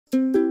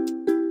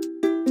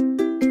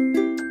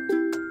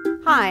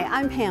Hi,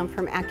 I'm Pam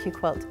from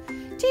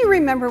AccuQuilt. Do you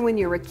remember when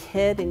you were a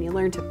kid and you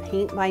learned to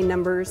paint by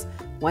numbers?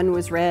 One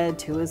was red,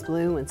 two was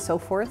blue, and so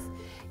forth.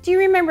 Do you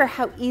remember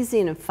how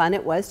easy and fun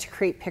it was to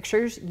create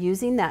pictures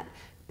using that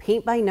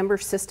paint by number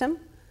system?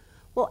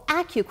 Well,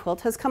 AccuQuilt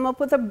has come up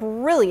with a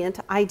brilliant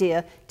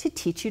idea to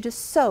teach you to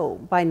sew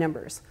by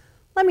numbers.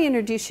 Let me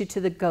introduce you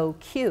to the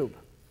Qube.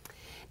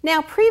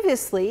 Now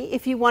previously,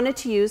 if you wanted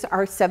to use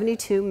our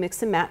 72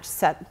 mix and match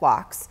set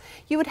blocks,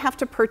 you would have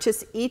to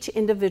purchase each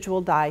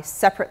individual die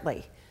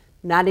separately.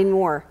 Not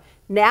anymore.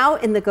 Now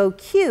in the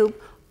Qube,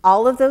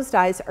 all of those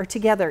dies are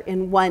together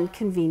in one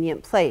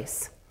convenient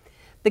place.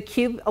 The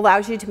Qube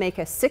allows you to make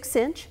a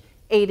 6-inch,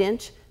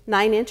 8-inch,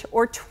 9-inch,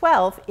 or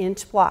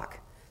 12-inch block.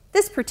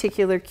 This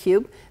particular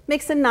Qube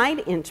makes a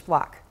 9-inch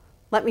block.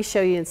 Let me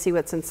show you and see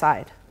what's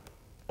inside.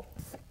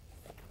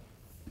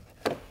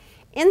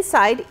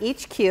 Inside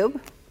each Qube,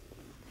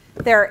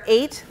 there are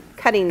 8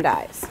 cutting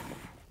dies.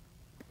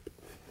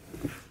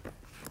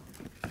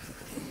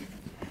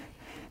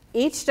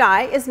 Each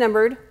die is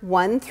numbered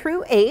 1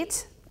 through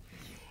 8,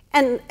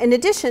 and in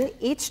addition,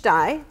 each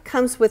die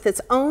comes with its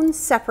own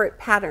separate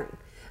pattern.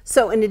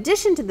 So in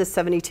addition to the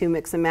 72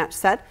 mix and match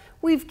set,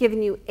 we've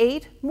given you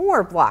 8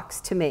 more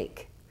blocks to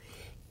make.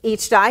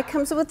 Each die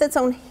comes with its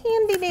own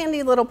handy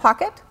dandy little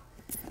pocket,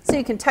 so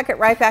you can tuck it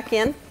right back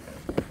in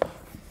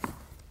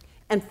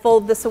and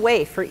fold this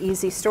away for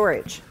easy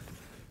storage.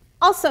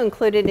 Also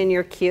included in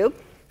your Qube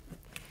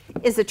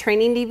is a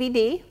training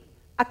DVD,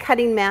 a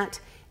cutting mat,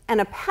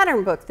 and a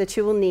pattern book that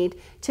you will need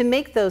to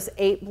make those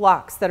 8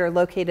 blocks that are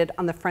located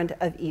on the front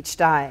of each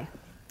die.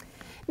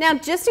 Now,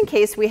 just in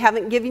case we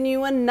haven't given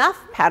you enough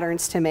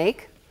patterns to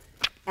make,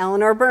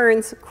 Eleanor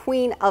Burns,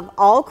 queen of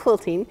all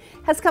quilting,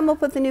 has come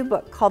up with a new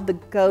book called the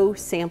Go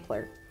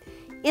Sampler.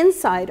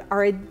 Inside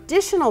are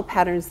additional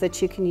patterns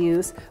that you can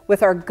use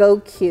with our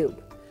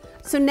Qube.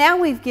 So now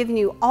we've given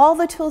you all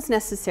the tools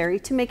necessary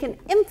to make an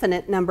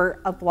infinite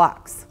number of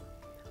blocks.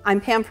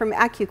 I'm Pam from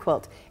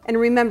AccuQuilt, and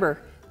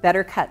remember,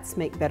 better cuts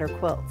make better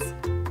quilts.